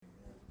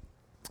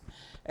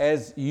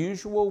As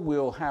usual,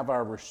 we'll have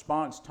our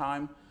response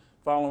time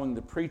following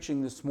the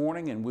preaching this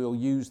morning, and we'll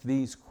use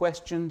these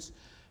questions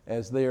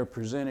as they are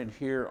presented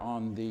here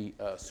on the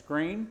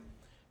screen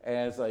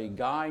as a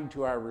guide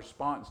to our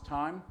response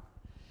time.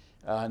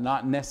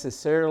 Not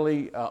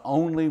necessarily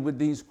only with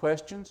these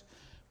questions,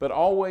 but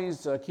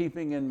always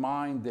keeping in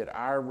mind that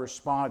our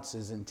response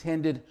is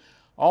intended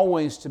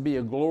always to be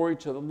a glory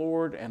to the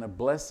Lord and a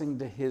blessing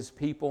to His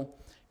people,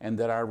 and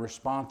that our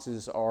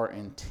responses are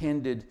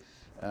intended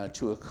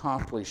to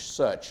accomplish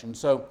such. And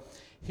so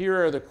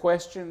here are the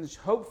questions.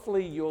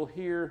 Hopefully you'll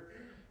hear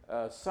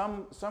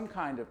some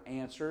kind of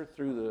answer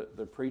through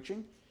the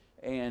preaching.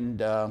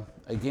 And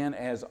again,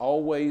 as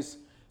always,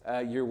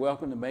 you're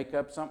welcome to make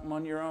up something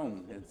on your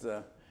own. It's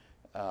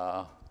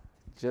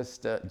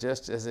just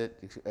as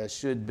it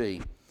should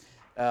be.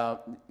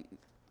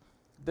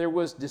 There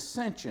was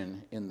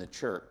dissension in the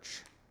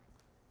church.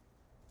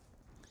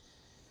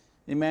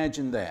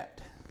 Imagine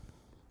that.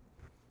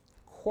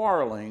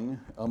 Quarreling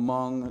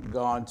among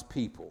God's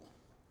people.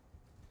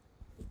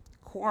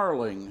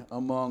 Quarreling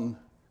among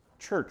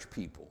church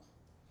people.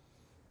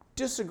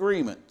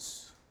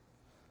 Disagreements,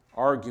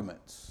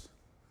 arguments,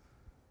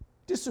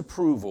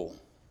 disapproval,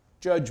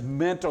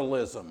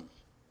 judgmentalism,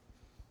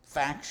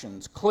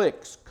 factions,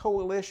 cliques,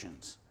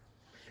 coalitions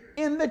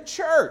in the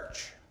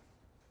church.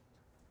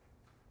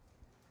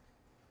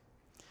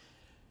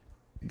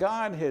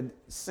 God had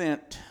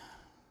sent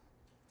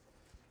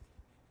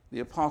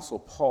the Apostle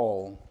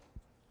Paul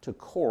to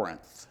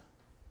Corinth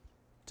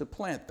to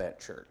plant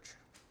that church.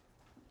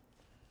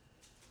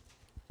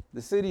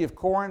 The city of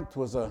Corinth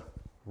was a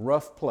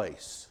rough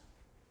place,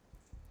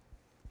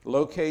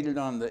 located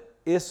on the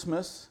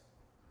isthmus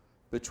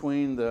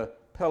between the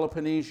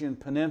Peloponnesian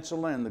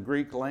Peninsula and the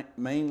Greek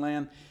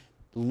mainland,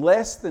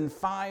 less than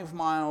 5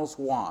 miles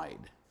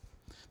wide.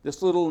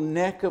 This little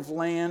neck of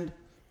land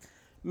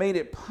made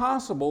it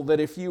possible that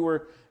if you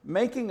were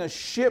making a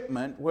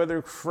shipment,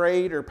 whether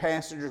freight or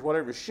passengers,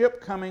 whatever, ship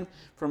coming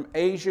from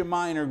Asia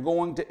Minor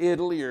going to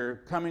Italy or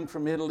coming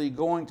from Italy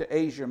going to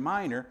Asia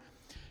Minor,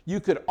 you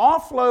could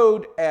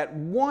offload at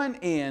one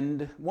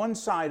end, one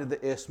side of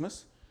the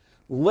isthmus.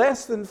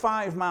 Less than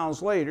 5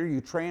 miles later,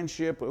 you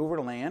transship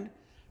over land,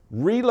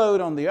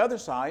 reload on the other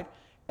side,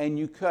 and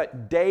you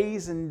cut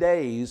days and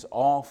days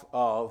off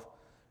of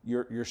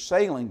your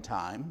sailing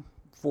time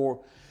for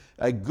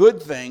a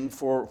good thing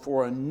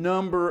for a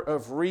number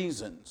of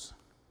reasons.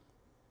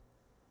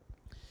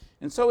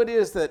 And so it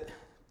is that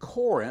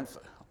Corinth,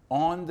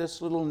 on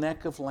this little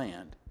neck of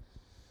land,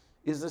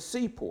 is a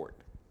seaport.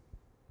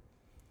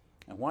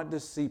 And what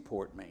does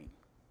seaport mean?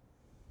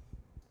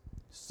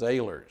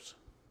 Sailors.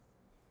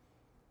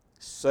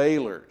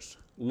 Sailors.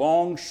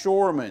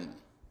 Longshoremen.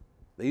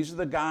 These are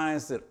the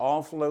guys that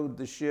offload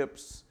the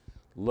ships,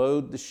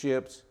 load the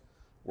ships,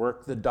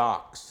 work the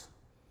docks.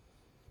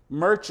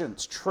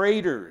 Merchants,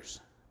 traders,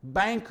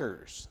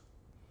 bankers.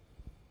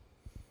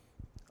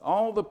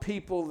 All the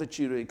people that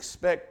you'd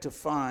expect to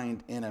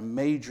find in a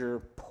major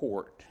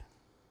port.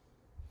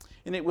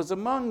 And it was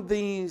among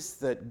these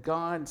that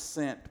God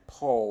sent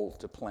Paul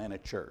to plant a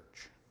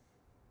church.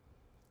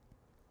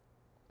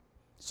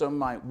 Some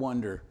might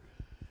wonder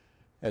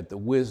at the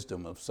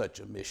wisdom of such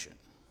a mission.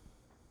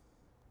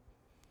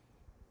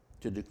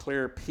 To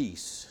declare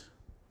peace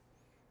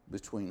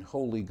between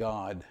holy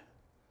God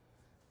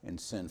and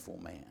sinful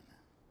man.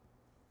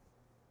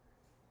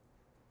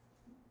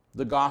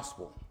 The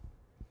gospel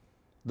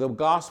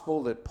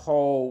that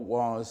Paul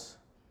was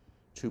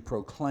to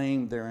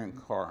proclaim there in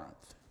Corinth.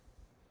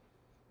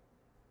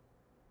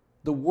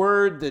 The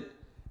word that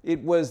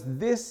it was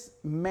this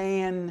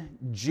man,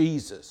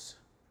 Jesus,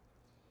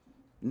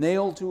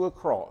 nailed to a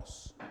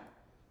cross,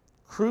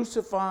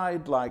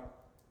 crucified like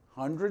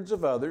hundreds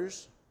of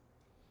others,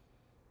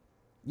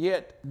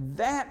 yet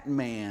that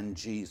man,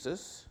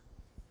 Jesus,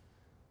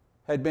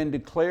 had been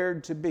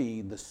declared to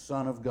be the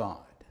Son of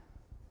God.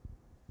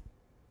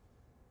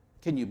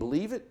 Can you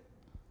believe it?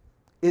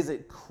 Is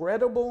it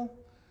credible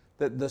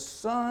that the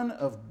Son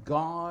of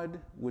God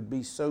would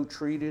be so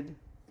treated?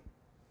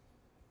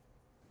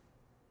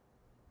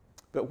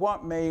 But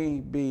what may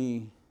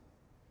be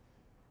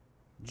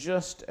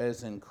just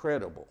as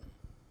incredible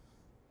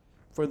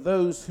for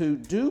those who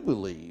do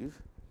believe,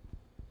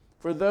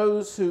 for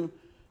those who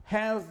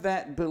have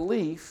that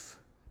belief,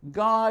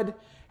 God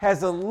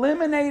has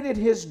eliminated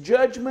His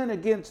judgment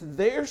against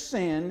their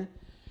sin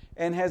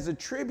and has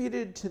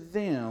attributed to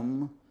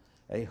them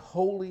a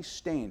holy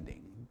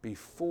standing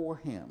before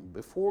Him,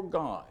 before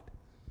God,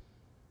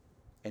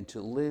 and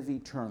to live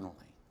eternally.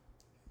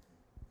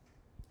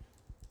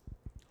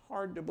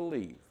 Hard to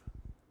believe,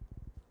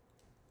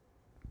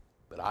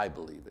 but I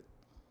believe it.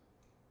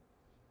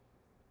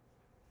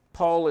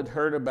 Paul had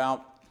heard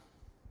about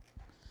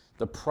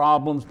the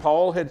problems.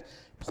 Paul had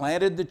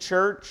planted the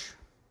church.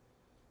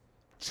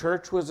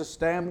 Church was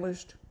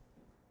established.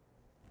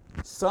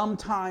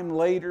 Sometime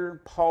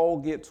later, Paul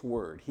gets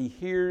word. He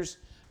hears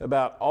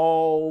about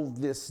all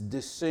this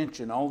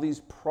dissension, all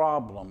these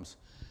problems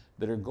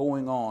that are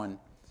going on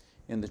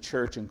in the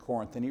church in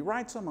Corinth. And he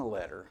writes them a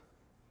letter.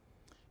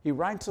 He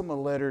writes them a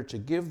letter to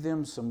give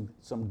them some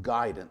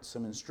guidance,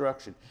 some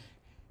instruction.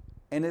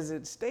 And as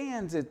it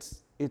stands,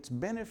 it's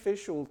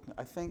beneficial,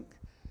 I think,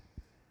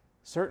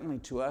 certainly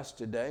to us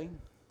today.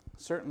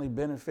 Certainly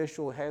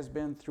beneficial has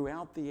been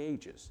throughout the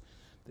ages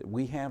that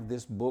we have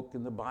this book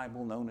in the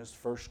Bible known as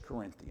 1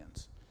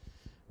 Corinthians,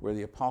 where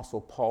the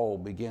Apostle Paul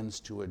begins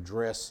to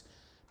address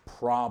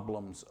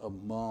problems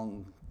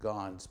among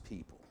God's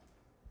people.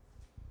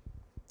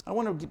 I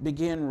want to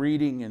begin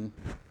reading in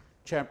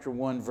chapter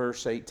 1,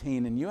 verse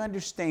 18, and you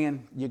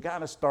understand you got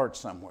to start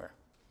somewhere.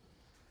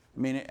 I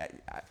mean,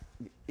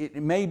 it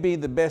may be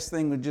the best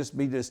thing would just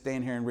be to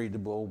stand here and read the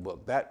whole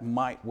book. That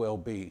might well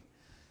be,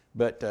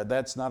 but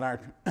that's not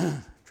our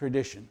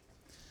tradition.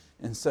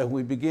 And so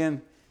we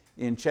begin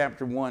in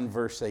chapter 1,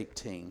 verse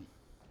 18.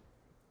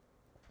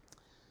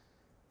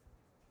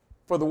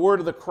 For the word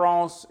of the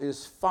cross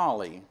is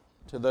folly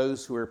to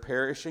those who are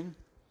perishing,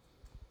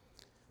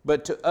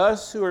 but to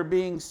us who are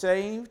being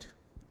saved,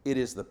 it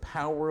is the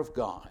power of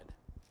God.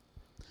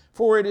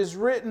 For it is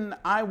written,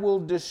 I will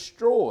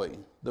destroy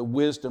the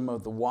wisdom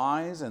of the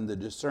wise, and the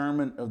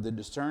discernment of the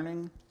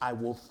discerning I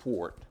will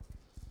thwart.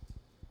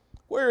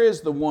 Where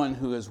is the one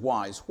who is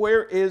wise?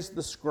 Where is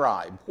the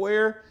scribe?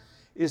 Where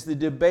is the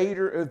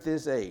debater of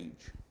this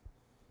age?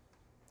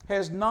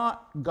 Has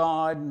not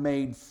God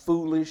made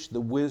foolish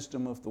the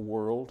wisdom of the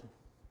world?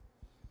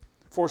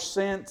 For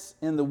since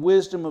in the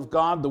wisdom of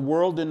God the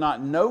world did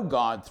not know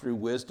God through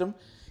wisdom,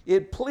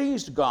 it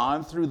pleased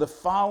God through the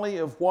folly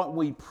of what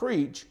we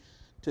preach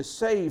to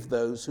save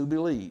those who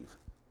believe.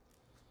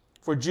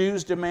 For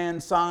Jews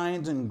demand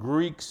signs and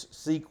Greeks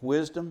seek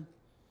wisdom.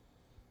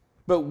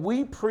 But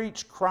we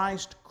preach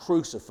Christ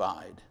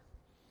crucified,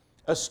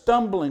 a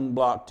stumbling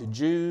block to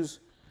Jews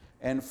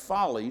and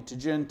folly to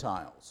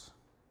Gentiles.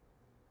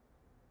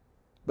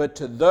 But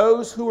to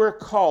those who are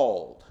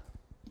called,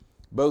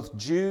 both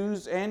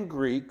Jews and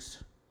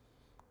Greeks,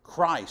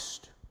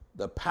 Christ,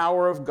 the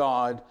power of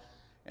God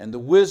and the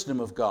wisdom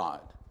of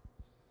God.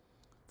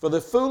 For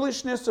the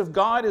foolishness of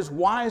God is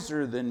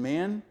wiser than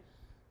men,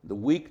 the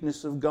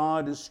weakness of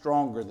God is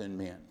stronger than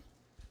men.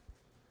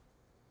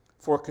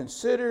 For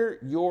consider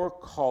your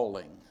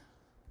calling,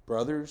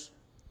 brothers.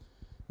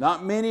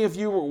 Not many of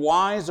you were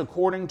wise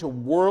according to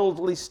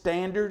worldly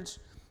standards.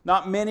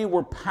 Not many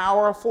were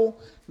powerful.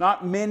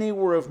 Not many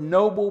were of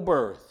noble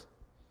birth.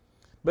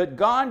 But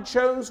God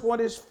chose what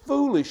is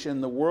foolish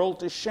in the world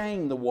to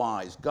shame the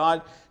wise.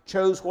 God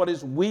chose what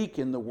is weak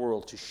in the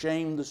world to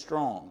shame the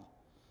strong.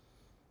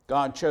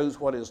 God chose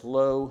what is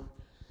low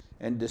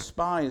and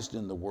despised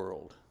in the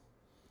world,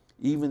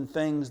 even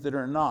things that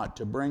are not,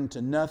 to bring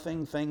to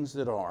nothing things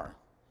that are,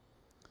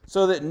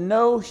 so that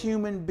no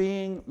human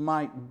being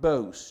might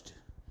boast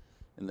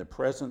in the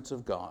presence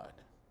of God.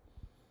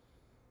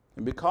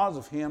 And because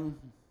of him,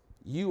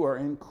 you are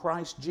in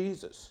Christ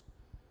Jesus,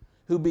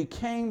 who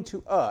became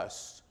to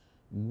us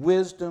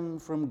wisdom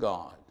from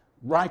God,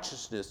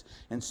 righteousness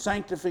and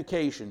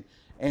sanctification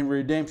and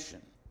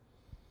redemption,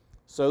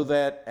 so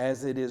that,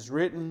 as it is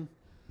written,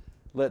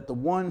 let the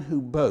one who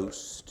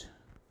boasts,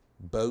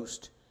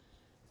 boast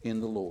in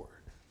the Lord.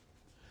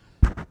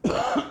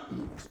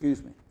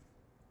 Excuse me.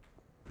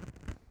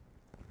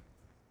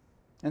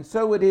 And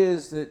so it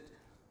is that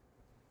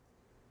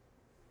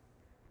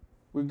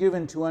we're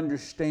given to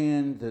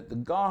understand that the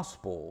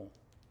gospel,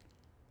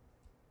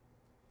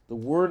 the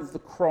word of the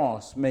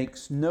cross,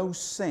 makes no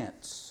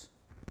sense,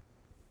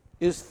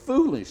 is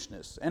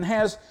foolishness, and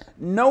has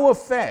no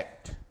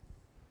effect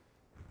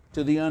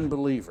to the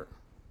unbeliever.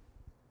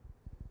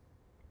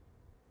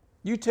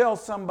 You tell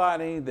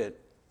somebody that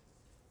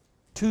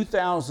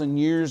 2,000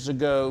 years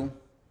ago,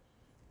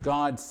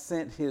 God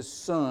sent his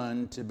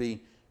son to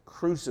be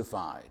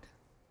crucified,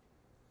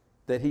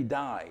 that he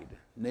died,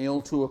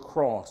 nailed to a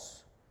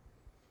cross,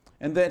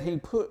 and that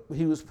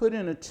he was put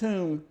in a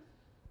tomb,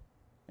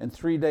 and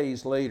 3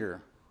 days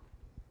later,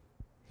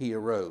 he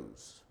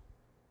arose,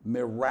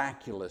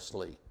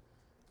 miraculously,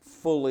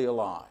 fully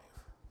alive.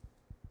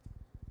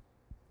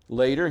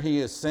 Later,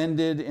 he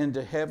ascended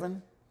into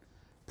heaven,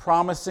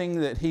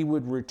 promising that he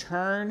would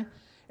return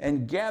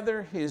and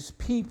gather his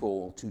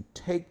people to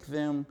take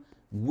them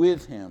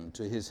with him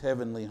to his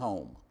heavenly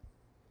home.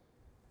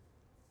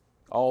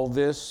 All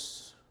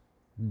this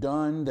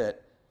done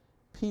that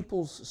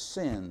people's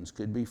sins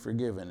could be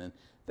forgiven and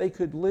they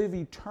could live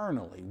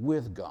eternally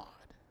with God.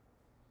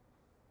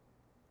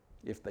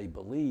 If they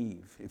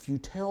believe, if you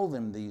tell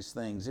them these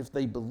things, if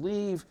they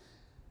believe,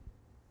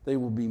 they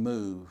will be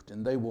moved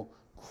and they will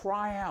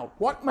cry out,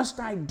 "What must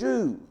I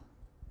do?"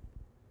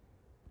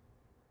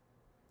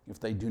 If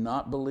they do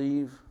not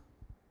believe,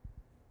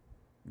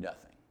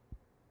 nothing.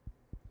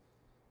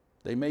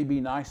 They may be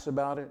nice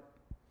about it.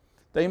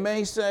 They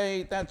may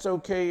say, "That's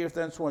okay if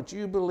that's what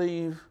you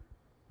believe,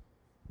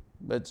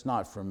 but it's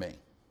not for me."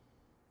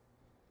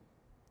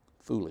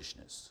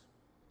 Foolishness.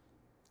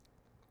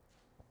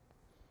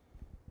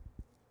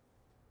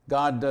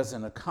 God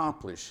doesn't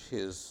accomplish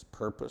his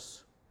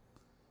purpose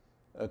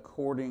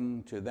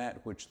according to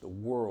that which the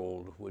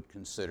world would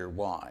consider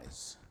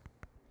wise.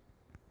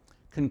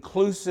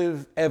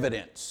 Conclusive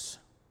evidence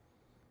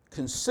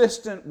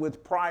consistent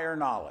with prior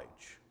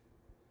knowledge,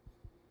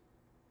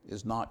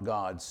 is not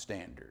God's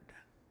standard.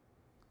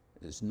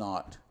 It is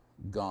not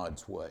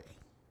God's way.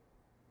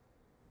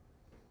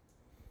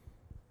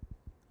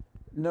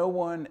 No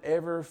one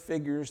ever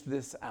figures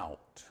this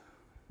out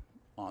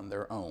on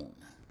their own.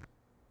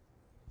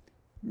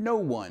 No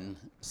one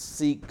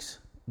seeks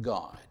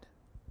God.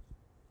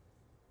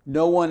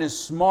 No one is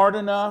smart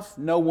enough.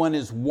 No one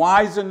is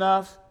wise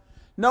enough.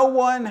 No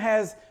one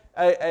has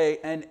is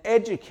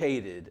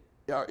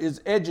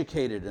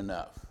educated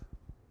enough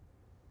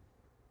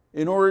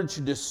in order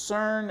to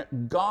discern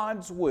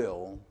God's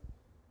will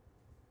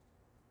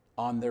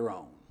on their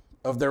own,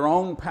 of their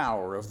own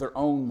power, of their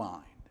own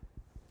mind.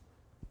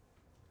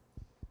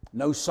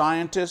 No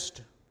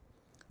scientist,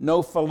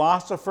 no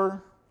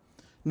philosopher,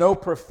 no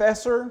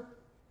professor,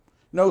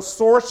 no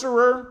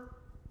sorcerer,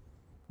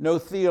 no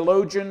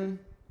theologian,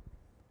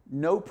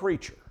 no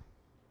preacher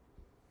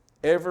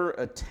ever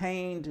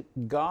attained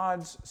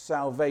God's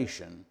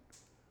salvation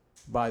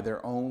by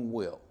their own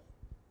will,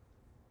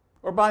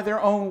 or by their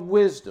own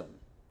wisdom,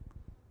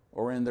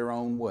 or in their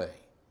own way.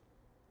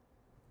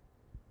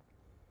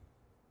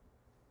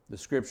 The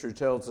scripture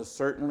tells us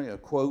certainly, a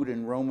quote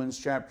in Romans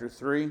chapter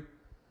 3,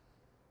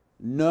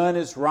 "None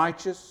is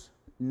righteous,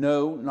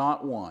 no,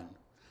 not one.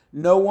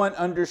 No one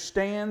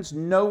understands,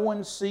 no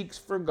one seeks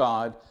for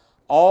God.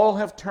 All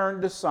have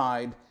turned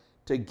aside.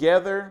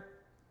 Together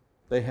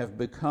they have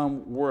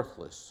become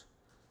worthless.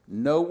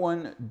 No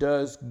one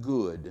does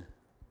good,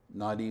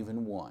 not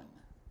even one."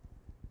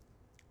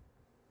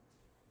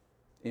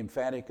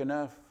 Emphatic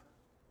enough?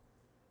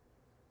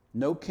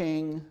 No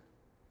king,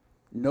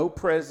 no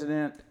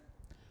president,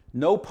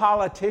 no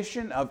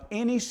politician of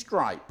any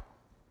stripe,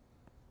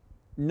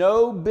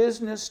 no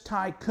business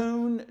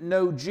tycoon,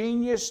 no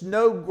genius,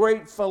 no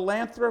great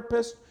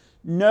philanthropist,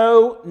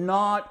 no,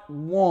 not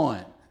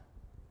one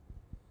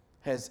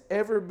has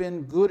ever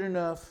been good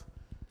enough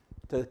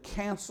to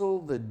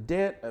cancel the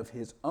debt of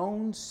his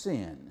own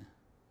sin,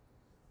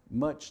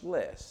 much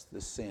less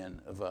the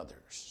sin of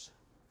others.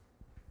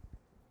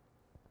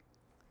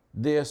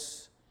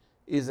 This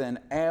is an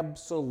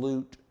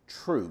absolute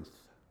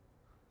truth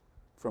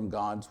from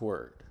God's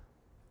Word.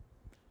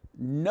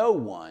 No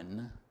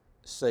one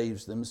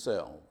saves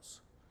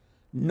themselves.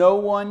 No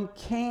one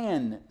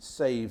can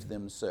save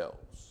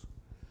themselves.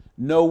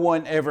 No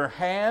one ever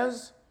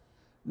has,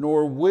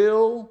 nor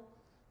will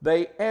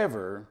they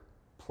ever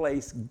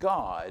place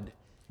God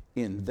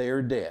in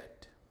their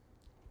debt.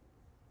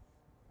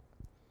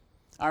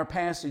 Our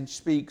passage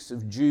speaks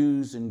of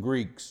Jews and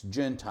Greeks,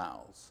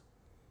 Gentiles.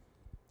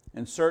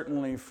 And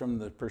certainly from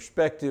the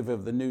perspective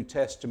of the New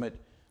Testament,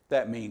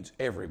 that means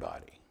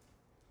everybody.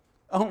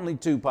 Only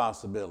two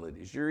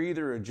possibilities. You're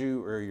either a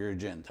Jew or you're a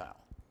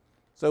Gentile.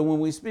 So when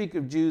we speak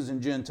of Jews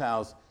and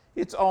Gentiles,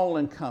 it's all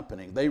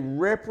encompassing. They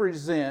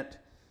represent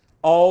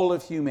all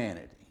of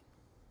humanity.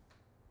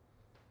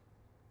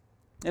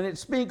 And it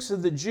speaks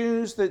of the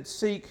Jews that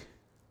seek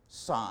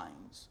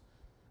signs,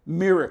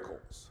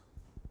 miracles.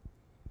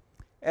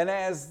 And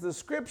as the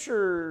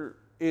scripture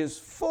is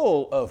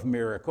full of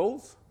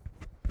miracles,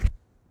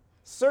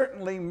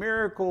 certainly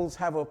miracles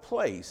have a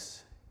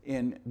place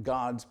in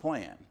God's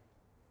plan.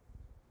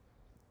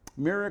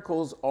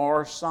 Miracles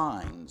are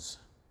signs.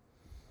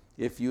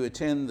 If you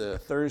attend the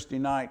Thursday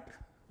night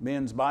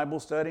men's Bible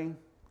study,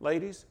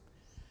 ladies,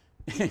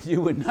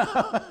 you would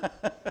know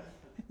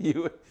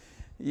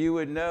you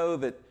would know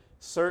that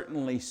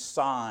certainly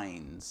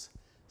signs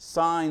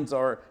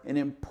are an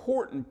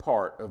important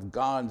part of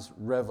God's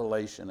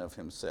revelation of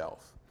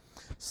himself.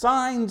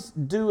 Signs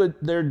do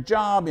their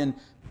job in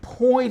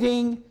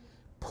pointing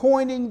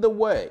the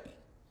way,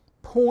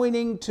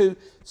 pointing to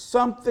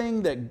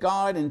something that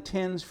God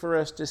intends for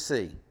us to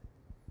see.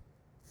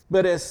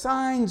 But as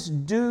signs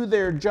do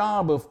their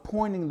job of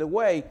pointing the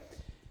way,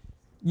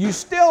 you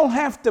still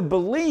have to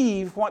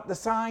believe what the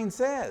sign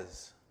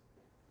says.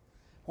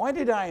 Why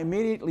did I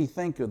immediately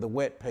think of the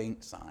wet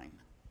paint sign?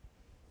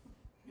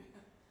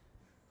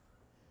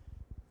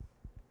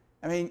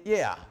 I mean,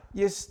 yeah,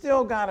 you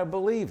still got to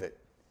believe it.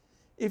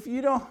 If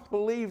you don't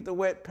believe the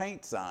wet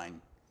paint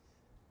sign,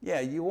 yeah,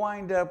 you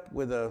wind up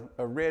with a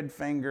red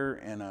finger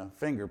and a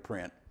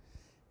fingerprint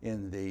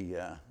in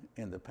the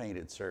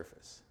painted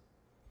surface.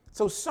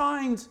 So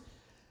signs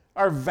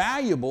are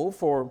valuable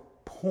for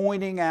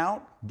pointing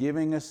out,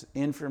 giving us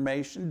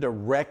information,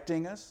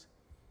 directing us.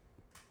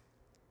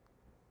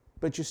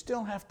 But you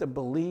still have to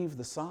believe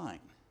the sign.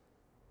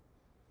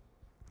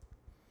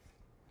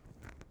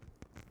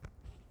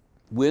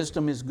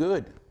 Wisdom is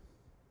good.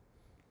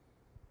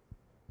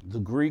 The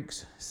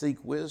Greeks seek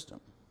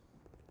wisdom.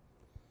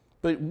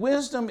 But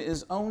wisdom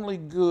is only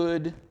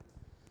good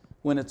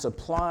when it's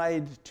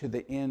applied to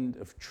the end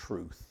of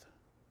truth.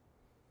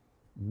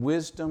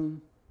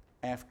 Wisdom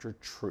after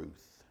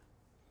truth.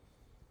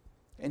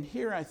 And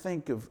here I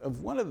think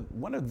of one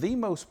of the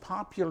most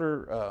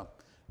popular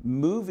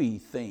movie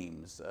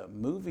themes,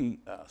 movie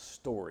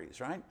stories,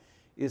 right,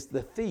 is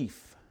the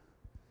thief.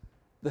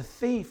 The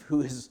thief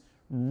who is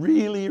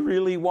really,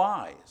 really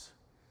wise.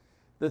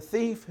 The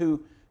thief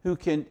who who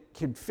can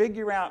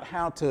figure out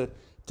how to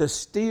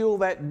steal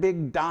that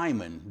big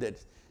diamond that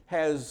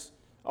has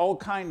all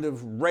kind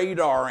of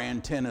radar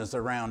antennas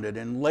around it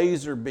and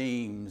laser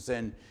beams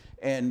and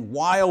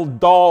wild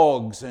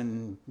dogs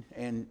and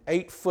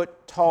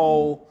 8-foot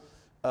tall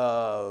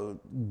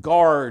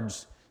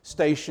guards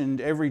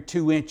stationed every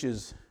 2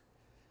 inches,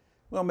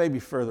 well, maybe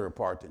further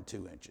apart than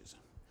 2 inches,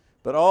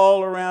 but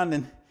all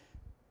around,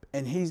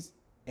 and he's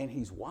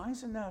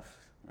wise enough,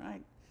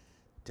 right,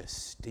 to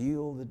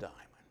steal the diamond.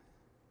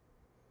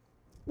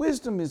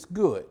 Wisdom is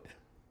good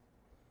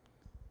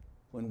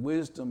when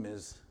wisdom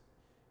is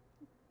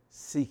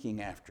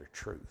seeking after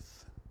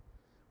truth,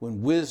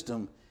 when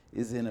wisdom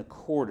is in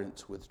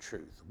accordance with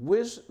truth.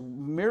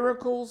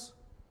 Miracles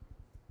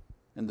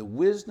and the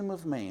wisdom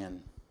of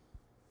man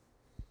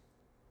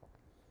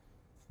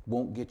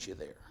won't get you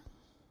there.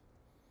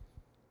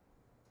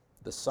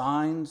 The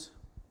signs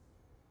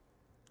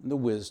and the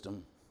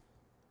wisdom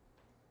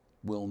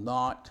will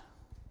not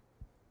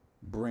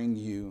bring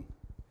you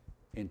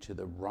into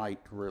the right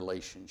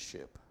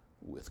relationship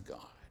with God.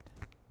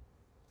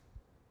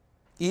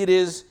 It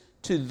is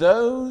to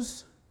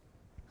those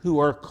who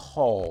are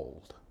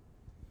called.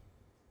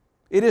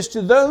 It is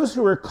to those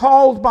who are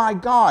called by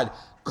God,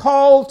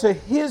 called to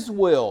His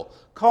will,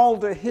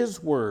 called to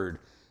His word,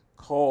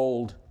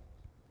 called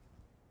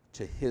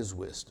to His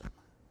wisdom.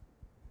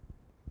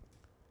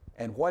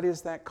 And what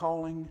is that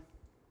calling?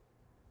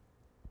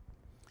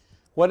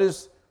 What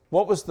was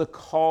the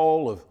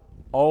call of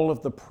all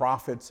of the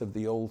prophets of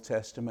the Old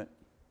Testament?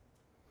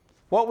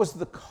 What was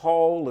the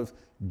call of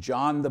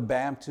John the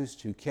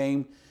Baptist, who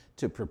came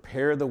to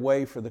prepare the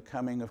way for the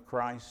coming of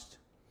Christ?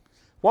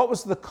 What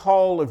was the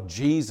call of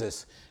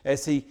Jesus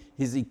as he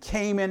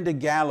came into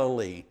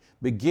Galilee,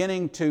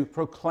 beginning to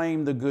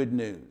proclaim the good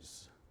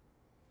news?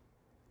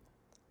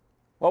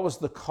 What was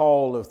the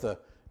call of the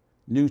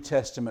New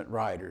Testament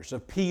writers,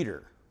 of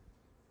Peter,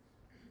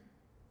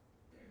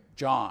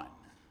 John,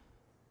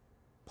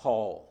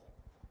 Paul?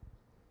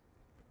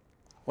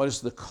 What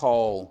is the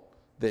call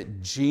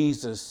that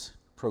Jesus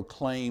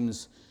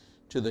proclaims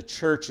to the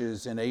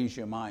churches in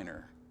Asia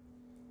Minor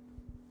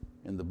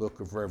in the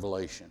book of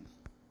Revelation?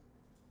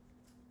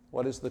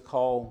 What is the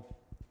call?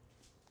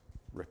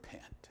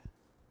 Repent.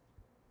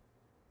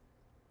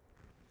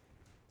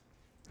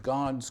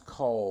 God's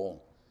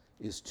call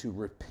is to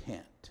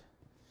repent.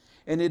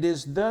 And it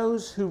is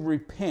those who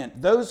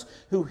repent, those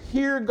who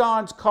hear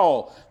God's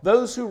call,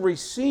 those who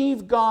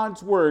receive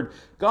God's word,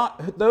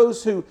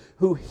 those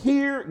who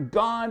hear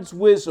God's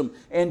wisdom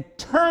and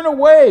turn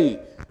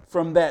away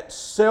from that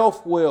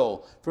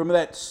self-will, from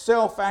that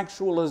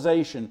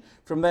self-actualization,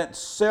 from that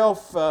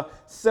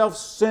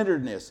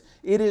self-centeredness.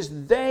 It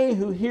is they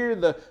who hear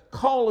the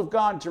call of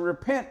God to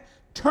repent,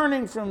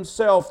 turning from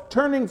self,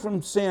 turning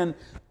from sin,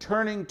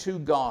 turning to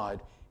God.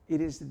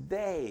 It is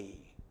they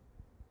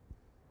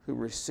who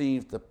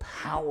receive the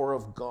power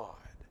of God.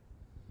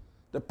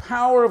 The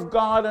power of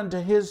God unto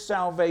His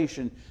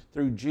salvation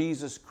through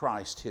Jesus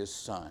Christ, His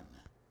Son.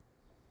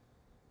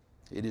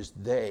 It is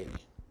they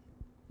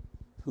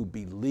who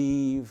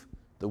believe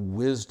the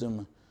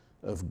wisdom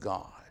of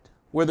God.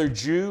 Whether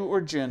Jew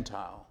or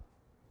Gentile,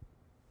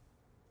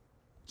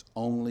 it's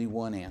only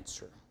one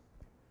answer.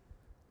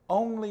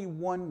 Only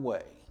one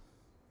way.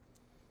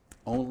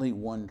 Only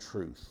one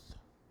truth.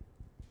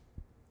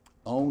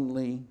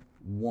 Only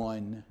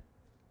one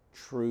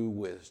true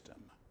wisdom,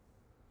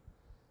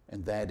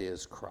 and that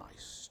is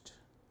Christ.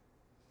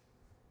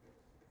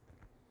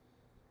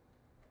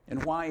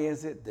 And why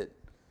is it that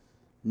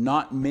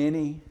not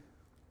many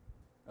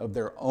of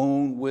their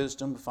own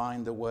wisdom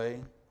find the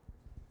way?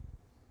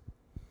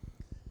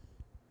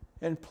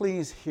 And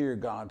please hear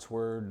God's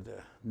word,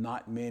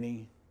 not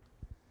many.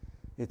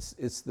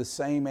 It's the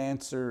same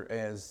answer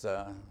as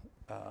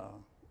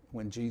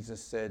when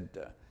Jesus said,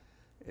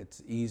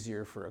 it's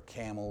easier for a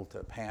camel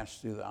to pass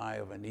through the eye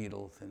of a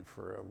needle than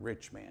for a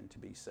rich man to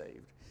be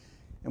saved.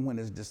 And when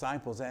His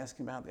disciples ask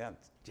Him about that,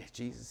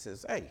 Jesus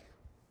says, hey,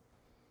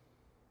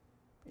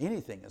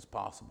 anything is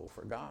possible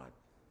for God.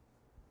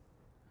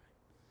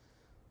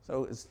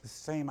 So it's the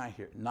same I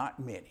hear, not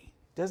many.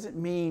 Doesn't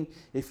mean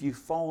if you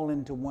fall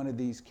into one of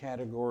these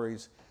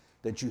categories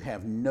that you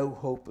have no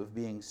hope of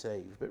being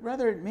saved, but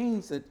rather it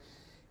means that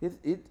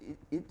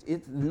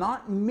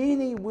not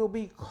many will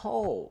be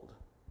called.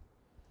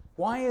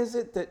 Why is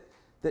it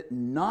that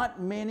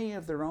not many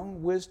of their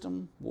own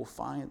wisdom will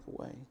find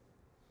the way?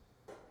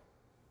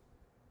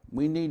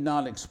 We need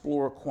not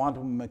explore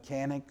quantum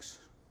mechanics,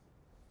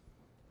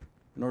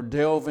 nor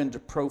delve into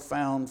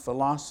profound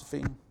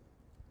philosophy,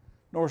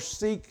 nor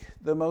seek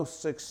the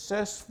most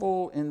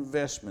successful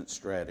investment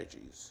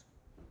strategies.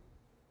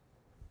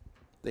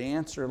 The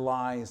answer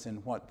lies in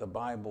what the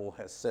Bible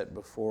has set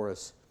before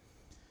us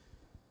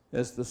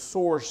as the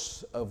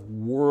source of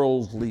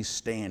worldly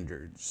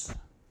standards.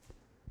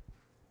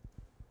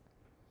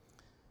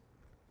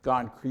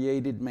 God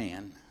created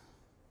man.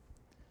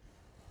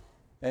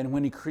 And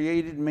when He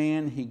created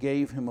man, He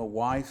gave him a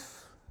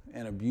wife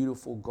and a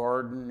beautiful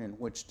garden in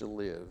which to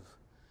live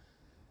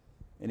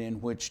and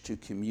in which to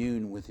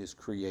commune with his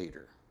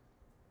Creator.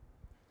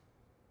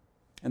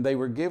 And they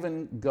were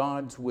given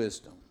God's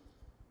wisdom.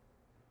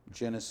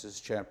 Genesis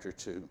chapter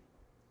 2.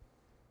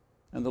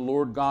 And the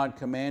Lord God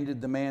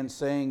commanded the man,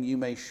 saying, You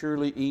may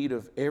surely eat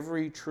of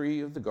every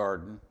tree of the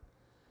garden,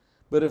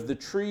 but of the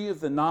tree of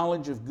the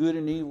knowledge of good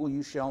and evil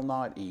you shall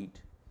not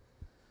eat.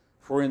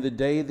 For in the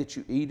day that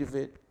you eat of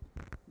it,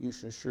 you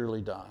shall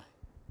surely die.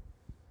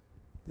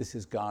 This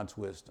is God's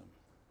wisdom.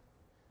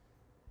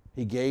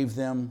 He gave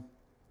them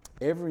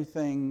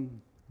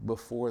everything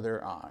before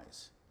their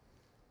eyes,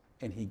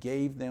 and He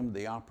gave them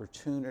the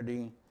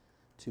opportunity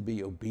to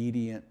be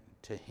obedient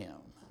to Him.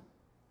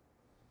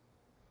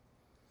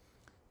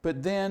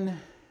 But then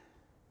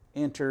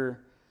enter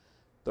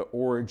the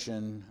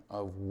origin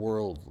of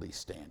worldly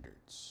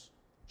standards.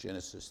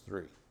 Genesis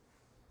 3.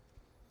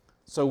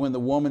 So when the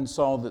woman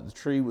saw that the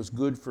tree was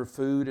good for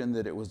food, and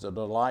that it was a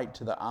delight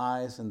to the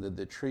eyes, and that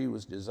the tree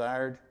was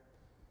desired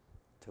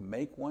to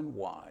make one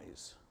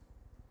wise,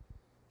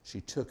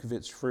 she took of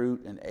its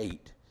fruit and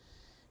ate.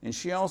 And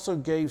she also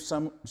gave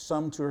some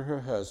to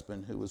her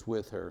husband who was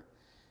with her,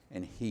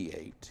 and he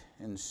ate.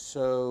 And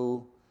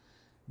so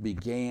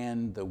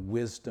began the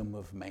wisdom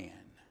of man.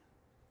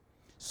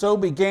 So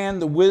began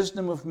the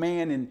wisdom of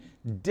man in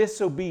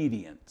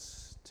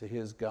disobedience to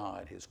his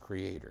God, his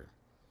Creator.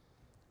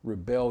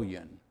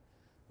 Rebellion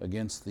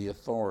against the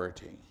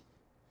authority,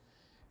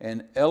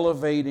 and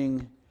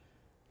elevating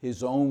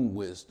his own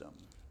wisdom,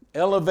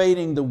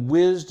 elevating the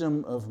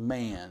wisdom of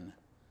man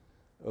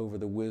over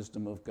the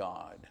wisdom of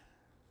God.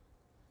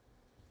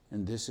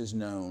 And this is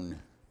known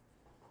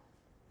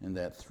in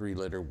that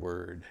three-letter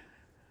word,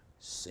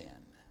 sin.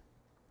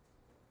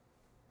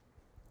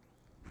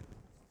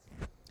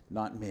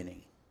 Not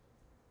many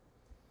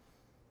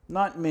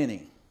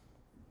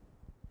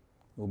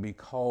will be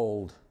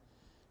called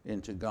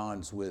into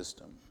God's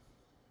wisdom.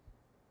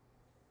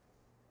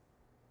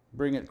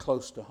 Bring it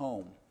close to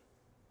home.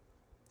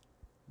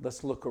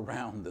 Let's look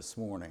around this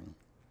morning.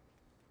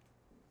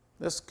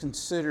 Let's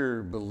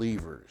consider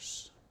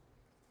believers.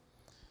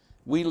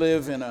 We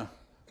live in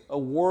a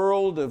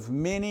world of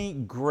many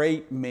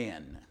great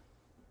men.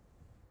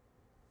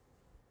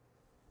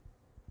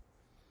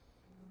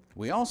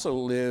 We also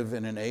live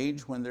in an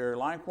age when there are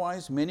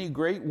likewise many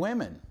great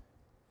women,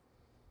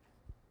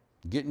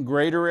 getting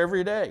greater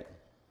every day.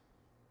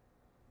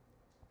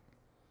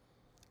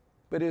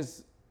 But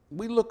as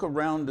we look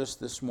around us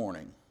this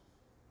morning,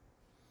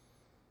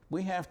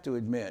 we have to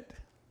admit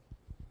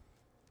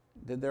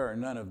that there are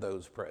none of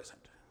those present.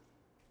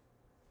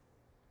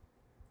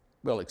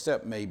 Well,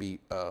 except maybe,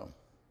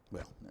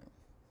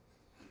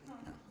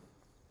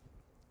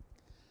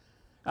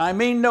 I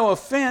mean no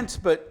offense,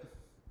 but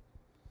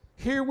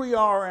here we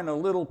are in a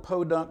little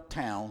podunk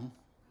town,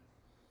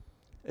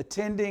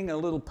 attending a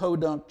little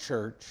podunk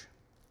church,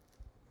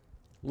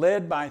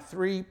 led by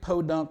 3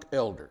 podunk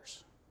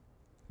elders.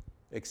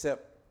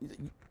 Except,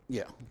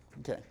 yeah,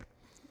 okay.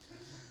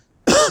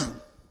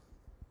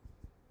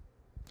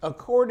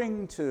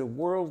 According to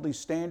worldly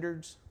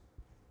standards,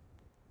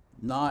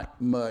 not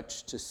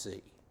much to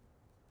see.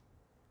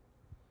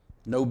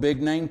 No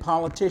big name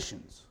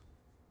politicians.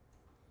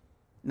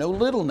 No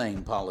little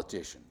name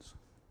politicians.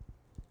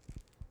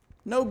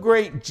 No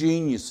great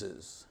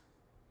geniuses.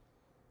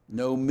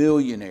 No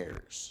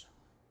millionaires.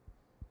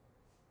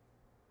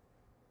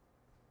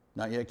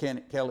 Not yet,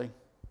 Kelly?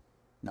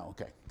 No,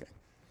 okay.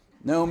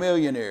 No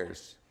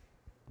millionaires.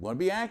 Want to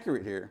be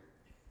accurate here.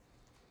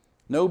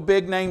 No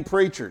big name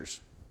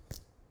preachers.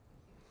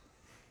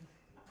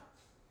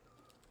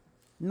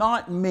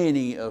 Not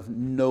many of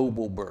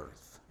noble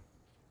birth.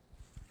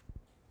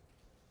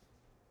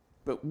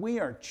 But we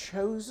are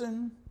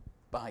chosen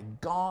by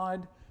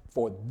God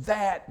for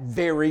that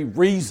very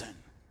reason.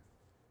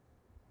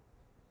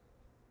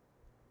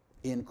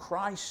 In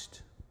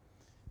Christ,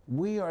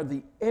 we are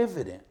the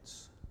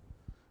evidence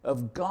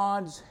of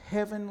God's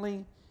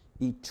heavenly,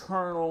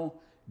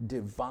 eternal,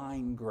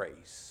 divine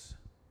grace,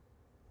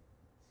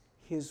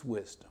 His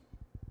wisdom,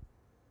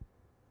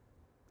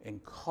 in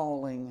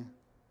calling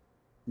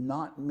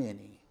not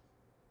many,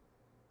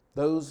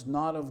 those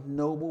not of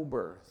noble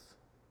birth,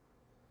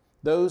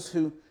 those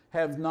who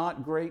have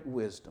not great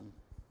wisdom,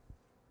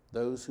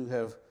 those who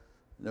have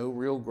no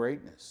real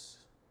greatness,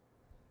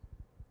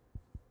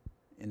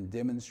 in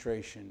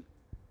demonstration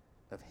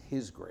of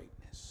His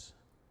greatness.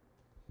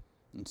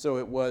 And so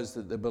it was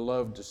that the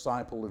beloved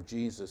disciple of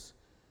Jesus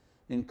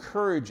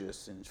encouraged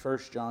us in 1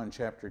 John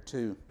chapter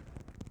 2.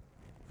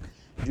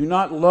 Do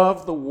not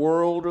love the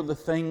world or the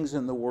things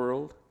in the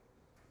world.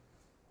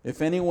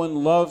 If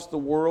anyone loves the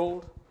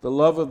world, the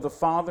love of the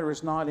Father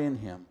is not in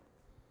him.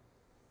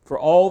 For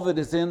all that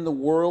is in the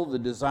world, the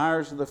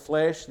desires of the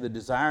flesh, the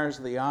desires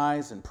of the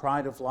eyes, and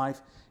pride of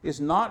life,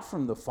 is not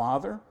from the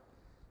Father,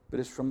 but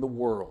is from the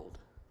world.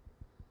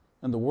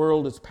 And the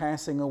world is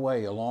passing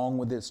away along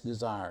with its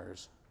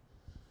desires.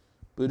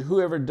 But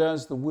whoever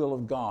does the will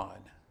of God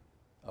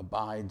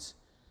abides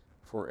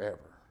forever.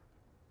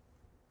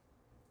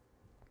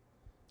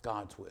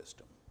 God's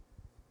wisdom.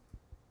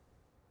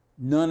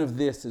 None of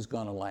this is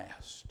going to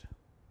last.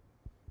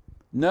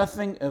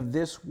 Nothing of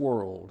this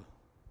world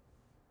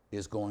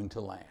is going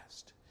to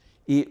last.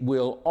 It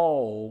will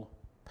all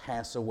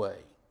pass away.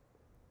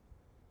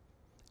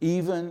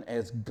 Even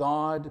as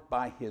God,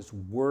 by His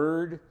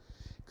Word,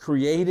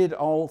 created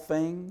all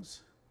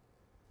things,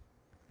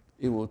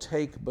 it will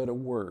take but a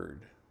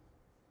word,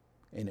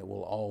 and it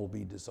will all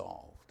be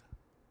dissolved.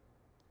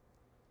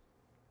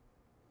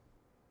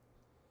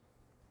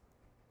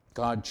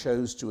 God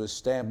chose to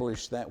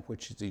establish that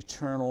which is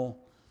eternal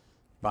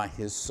by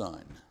His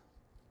Son.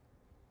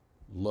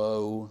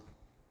 Lo,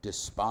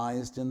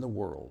 despised in the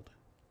world,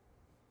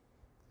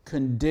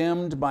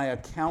 condemned by a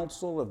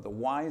council of the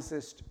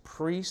wisest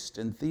priests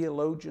and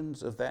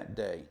theologians of that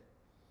day,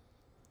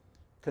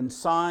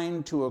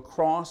 consigned to a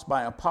cross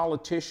by a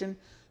politician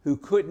who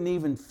couldn't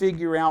even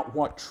figure out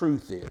what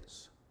truth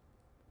is,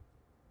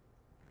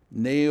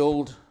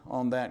 nailed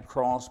on that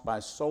cross by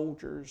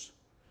soldiers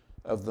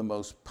of the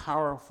most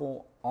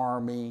powerful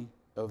army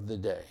of the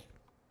day,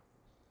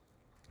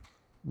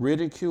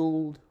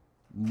 ridiculed,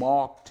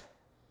 mocked,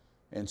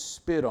 and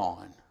spit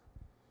on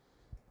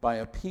by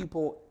a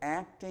people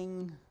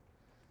acting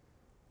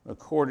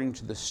according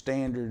to the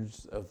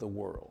standards of the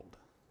world.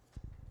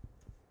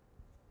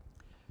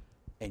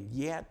 And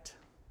yet,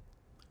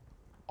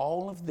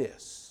 all of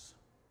this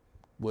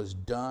was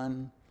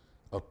done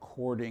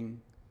according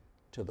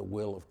to the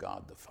will of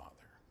God the Father.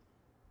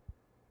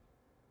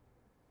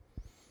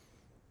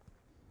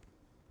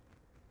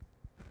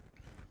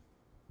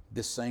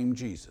 This same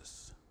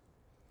Jesus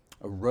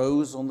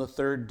arose on the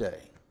third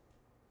day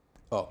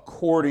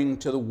according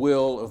to the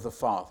will of the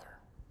Father,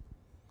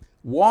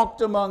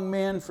 walked among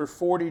men for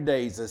 40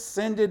 days,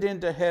 ascended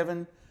into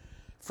heaven,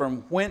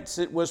 from whence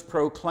it was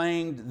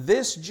proclaimed,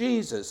 this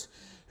Jesus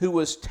who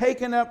was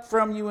taken up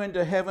from you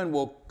into heaven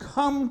will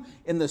come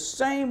in the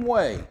same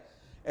way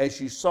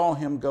as you saw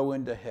him go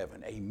into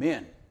heaven.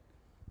 Amen.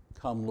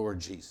 Come,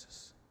 Lord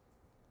Jesus.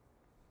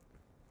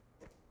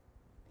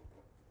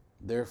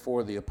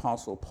 Therefore, the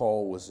Apostle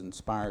Paul was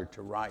inspired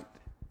to write,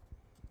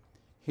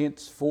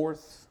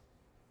 henceforth,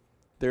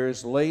 there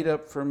is laid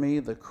up for me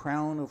the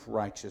crown of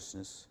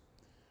righteousness,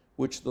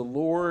 which the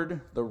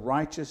Lord, the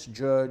righteous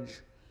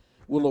judge,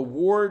 will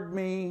award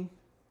me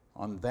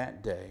on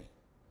that day.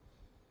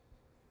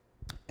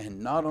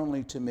 And not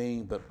only to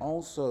me, but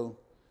also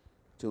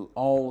to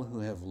all who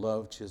have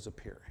loved his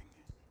appearing.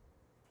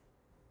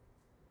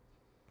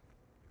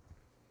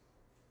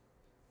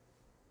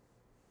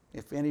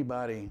 If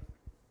anybody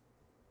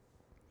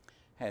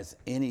has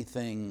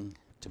anything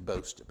to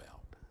boast about,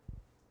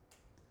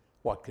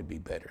 what could be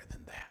better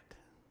than that?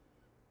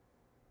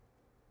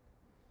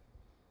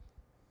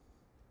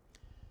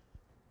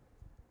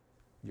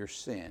 Your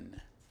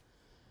sin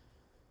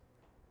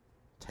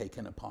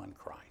taken upon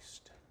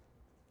Christ.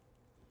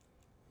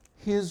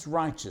 His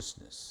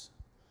righteousness,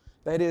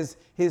 that is,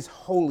 his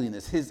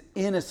holiness, his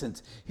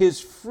innocence, his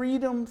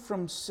freedom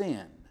from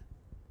sin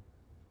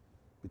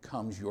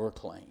becomes your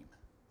claim.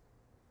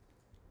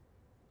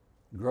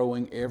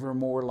 Growing ever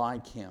more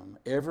like him,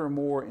 ever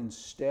more in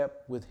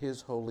step with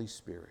his Holy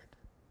Spirit,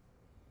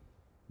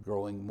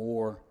 growing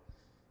more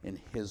in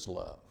his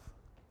love.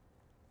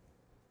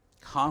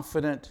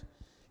 Confident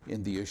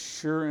in the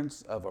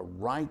assurance of a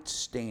right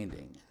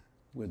standing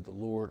with the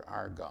Lord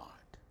our God,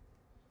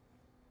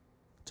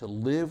 to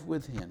live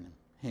with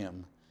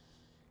him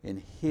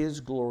in his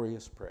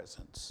glorious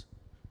presence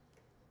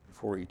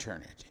for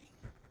eternity.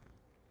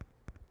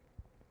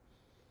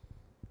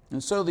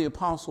 And so the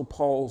Apostle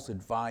Paul's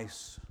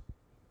advice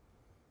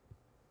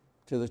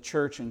to the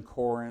church in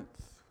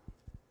Corinth,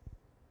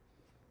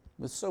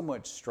 with so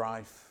much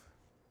strife,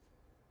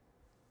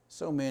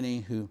 so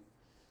many who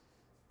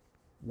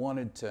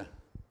wanted to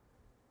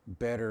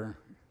better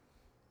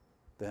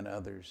than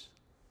others,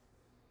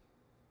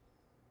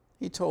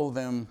 he told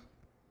them,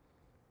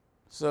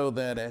 so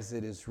that as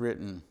it is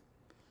written,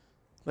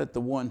 let the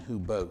one who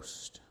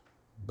boast,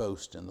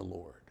 boast in the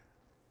Lord.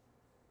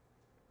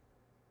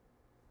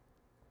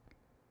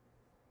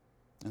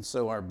 And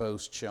so our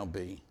boast shall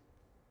be,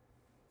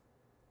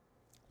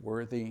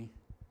 worthy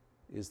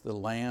is the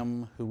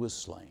Lamb who was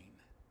slain,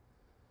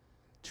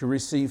 to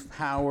receive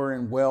power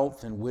and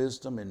wealth and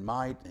wisdom and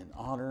might and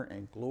honor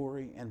and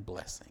glory and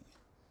blessing.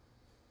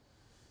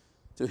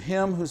 To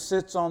him who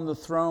sits on the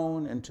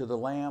throne and to the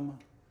Lamb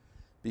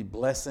be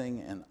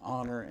blessing and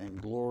honor and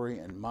glory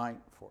and might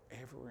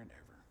forever and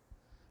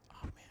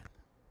ever. Amen.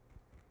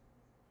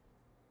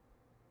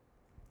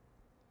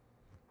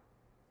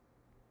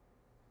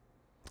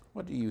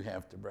 What do you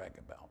have to brag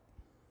about?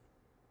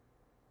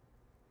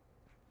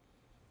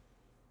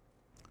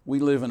 We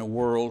live in a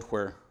world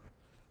where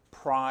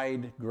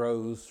pride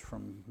grows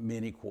from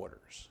many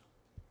quarters.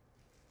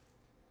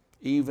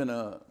 Even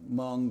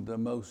among the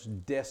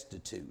most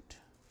destitute,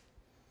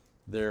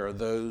 there are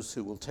those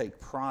who will take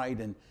pride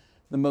in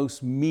the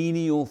most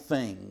menial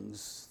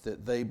things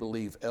that they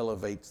believe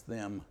elevates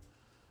them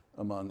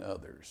among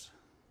others.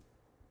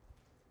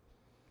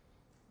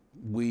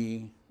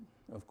 We,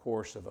 of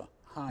course, of a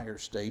higher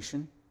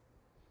station,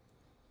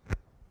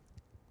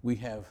 we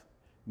have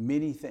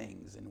many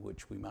things in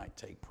which we might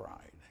take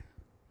pride.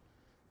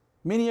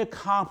 many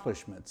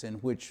accomplishments in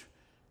which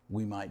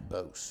we might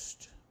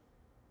boast.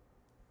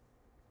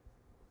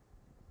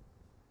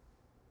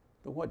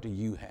 But what do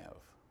you have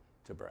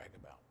to brag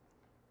about?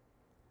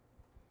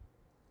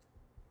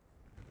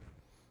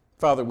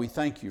 Father, we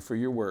thank you for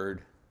your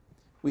word.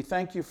 We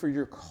thank you for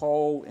your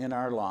call in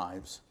our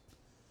lives,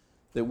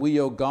 that we,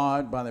 O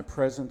God, by the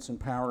presence and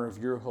power of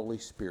your Holy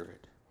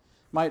Spirit,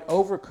 might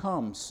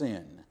overcome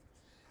sin,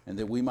 and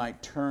that we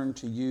might turn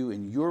to you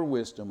in your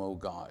wisdom, O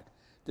God,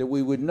 that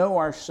we would know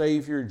our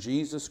Savior,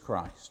 Jesus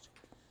Christ,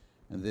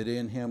 and that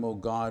in him, O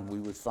God, we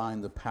would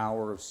find the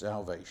power of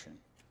salvation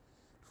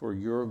for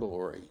your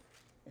glory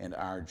and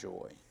our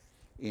joy.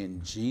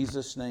 In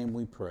Jesus' name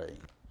we pray.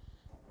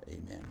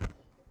 Amen.